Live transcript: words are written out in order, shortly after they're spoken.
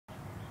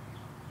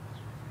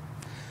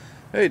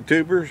Hey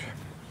tubers,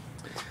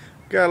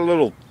 got a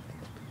little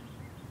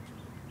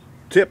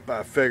tip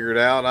I figured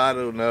out. I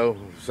don't know,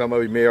 some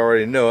of you may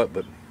already know it,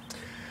 but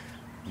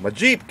my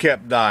Jeep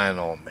kept dying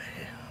on me.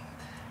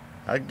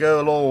 I'd go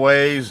a little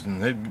ways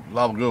and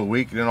I'll go a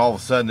week, and then all of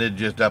a sudden it'd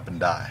just up and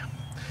die.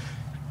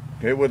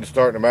 It wouldn't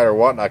start no matter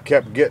what, and I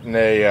kept getting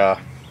a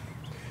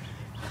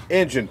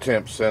engine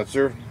temp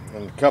sensor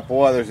and a couple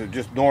others that are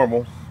just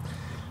normal.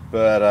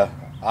 But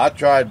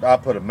I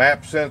put a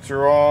map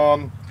sensor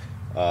on,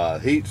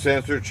 heat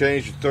sensor,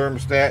 changed the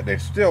thermostat, and they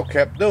still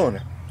kept doing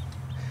it.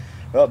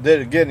 Well, did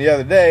it again the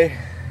other day,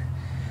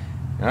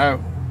 and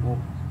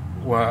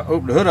when I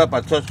opened the hood up,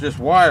 I touched this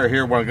wire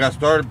here when I got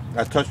started.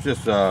 I touched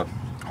this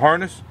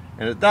harness,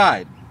 and it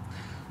died.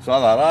 So I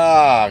thought,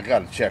 I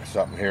gotta check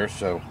something here.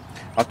 So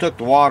I took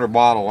the water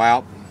bottle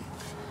out.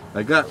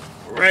 I got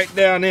right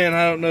down in,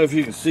 I don't know if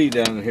you can see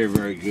down in here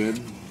very good,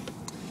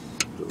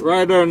 but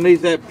right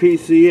underneath that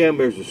PCM,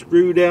 there's a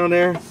screw down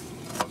there.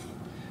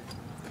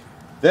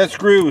 That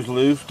screw was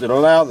loose. It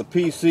allowed the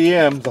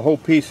PCM, the whole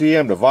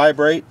PCM, to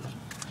vibrate.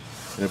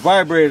 And it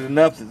vibrated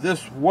enough that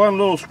this one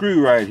little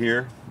screw right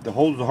here that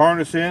holds the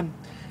harness in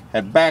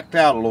had backed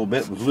out a little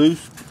bit, was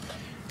loose,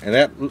 and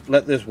that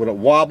let this, when it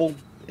wobbled,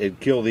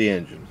 it'd kill the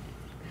engine.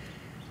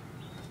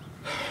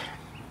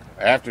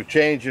 After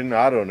changing,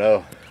 I don't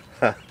know,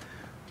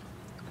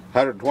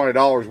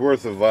 $120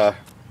 worth of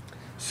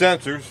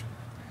sensors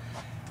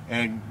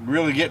and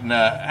really getting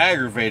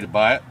aggravated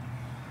by it,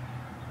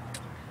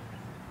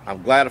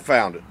 I'm glad I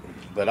found it.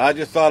 But I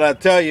just thought I'd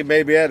tell you,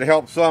 maybe that'd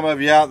help some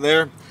of you out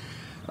there.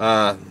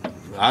 I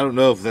don't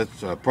know if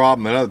that's a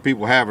problem that other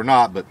people have or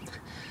not, but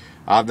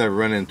I've never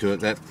run into it.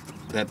 That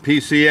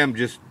PCM,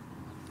 just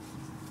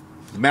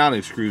the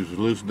mounting screws was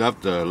loose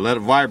enough to let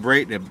it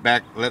vibrate and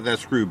let that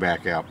screw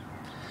back out.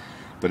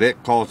 But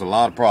it caused a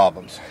lot of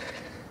problems.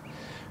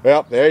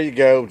 Well, there you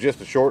go.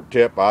 Just a short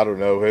tip. I don't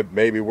know. It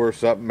may be worth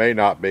something, may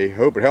not be.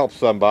 Hope it helps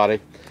somebody.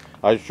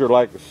 I sure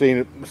like to see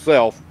it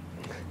myself.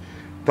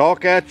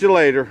 Talk at you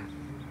later.